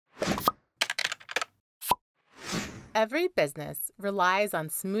Every business relies on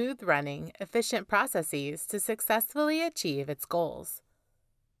smooth-running, efficient processes to successfully achieve its goals.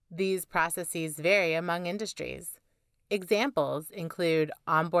 These processes vary among industries. Examples include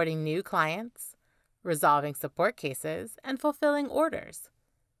onboarding new clients, resolving support cases, and fulfilling orders.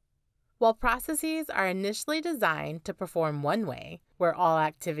 While processes are initially designed to perform one way, where all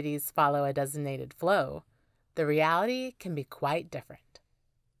activities follow a designated flow, the reality can be quite different.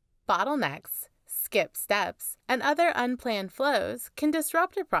 Bottlenecks, skip steps, and other unplanned flows can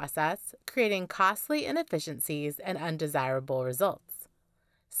disrupt a process, creating costly inefficiencies and undesirable results,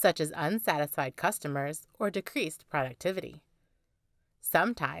 such as unsatisfied customers or decreased productivity.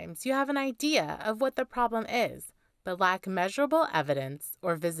 Sometimes you have an idea of what the problem is, but lack measurable evidence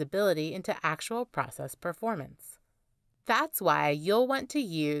or visibility into actual process performance. That's why you'll want to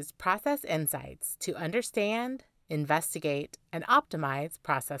use process insights to understand, investigate, and optimize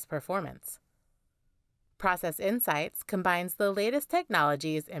process performance. Process Insights combines the latest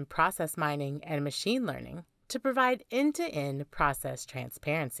technologies in process mining and machine learning to provide end-to-end process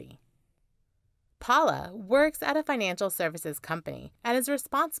transparency. Paula works at a financial services company and is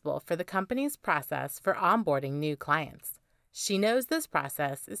responsible for the company's process for onboarding new clients. She knows this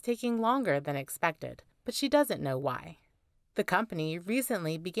process is taking longer than expected, but she doesn't know why. The company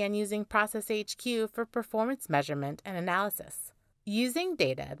recently began using Process HQ for performance measurement and analysis. Using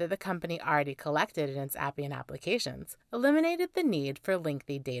data that the company already collected in its Appian applications eliminated the need for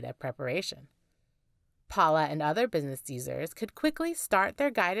lengthy data preparation. Paula and other business users could quickly start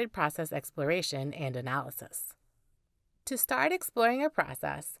their guided process exploration and analysis. To start exploring a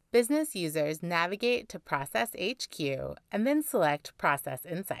process, business users navigate to Process HQ and then select Process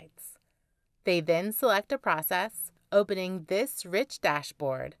Insights. They then select a process, opening this rich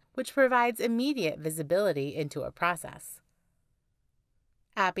dashboard, which provides immediate visibility into a process.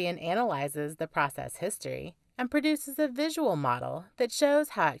 Appian analyzes the process history and produces a visual model that shows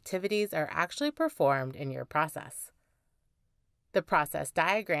how activities are actually performed in your process. The process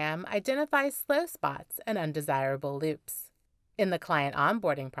diagram identifies slow spots and undesirable loops. In the client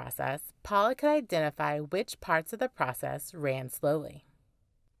onboarding process, Paula could identify which parts of the process ran slowly.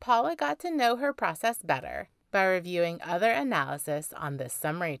 Paula got to know her process better by reviewing other analysis on this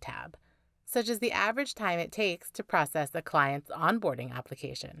Summary tab, such as the average time it takes to process a client's onboarding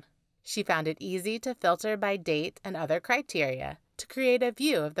application. She found it easy to filter by date and other criteria to create a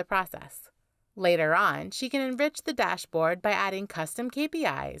view of the process. Later on, she can enrich the dashboard by adding custom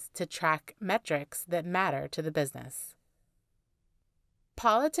KPIs to track metrics that matter to the business.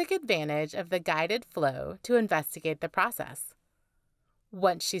 Paula took advantage of the guided flow to investigate the process.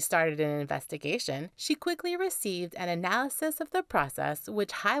 Once she started an investigation, she quickly received an analysis of the process which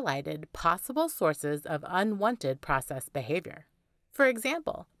highlighted possible sources of unwanted process behavior. For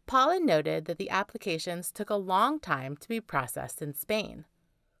example, Paula noted that the applications took a long time to be processed in Spain.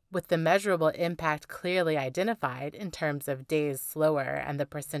 With the measurable impact clearly identified in terms of days slower and the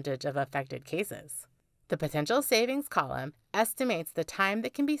percentage of affected cases, the potential savings column estimates the time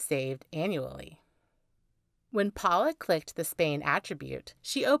that can be saved annually. When Paula clicked the Spain attribute,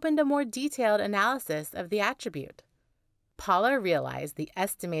 she opened a more detailed analysis of the attribute. Paula realized the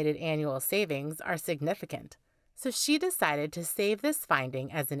estimated annual savings are significant, so she decided to save this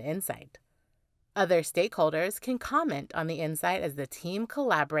finding as an insight. Other stakeholders can comment on the insight as the team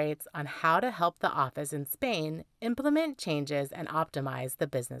collaborates on how to help the office in Spain implement changes and optimize the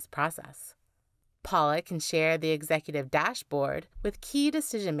business process. Paula can share the executive dashboard with key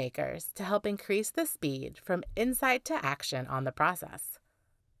decision makers to help increase the speed from insight to action on the process.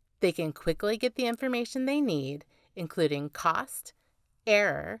 They can quickly get the information they need, including cost,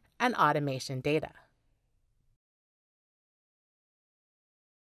 error, and automation data.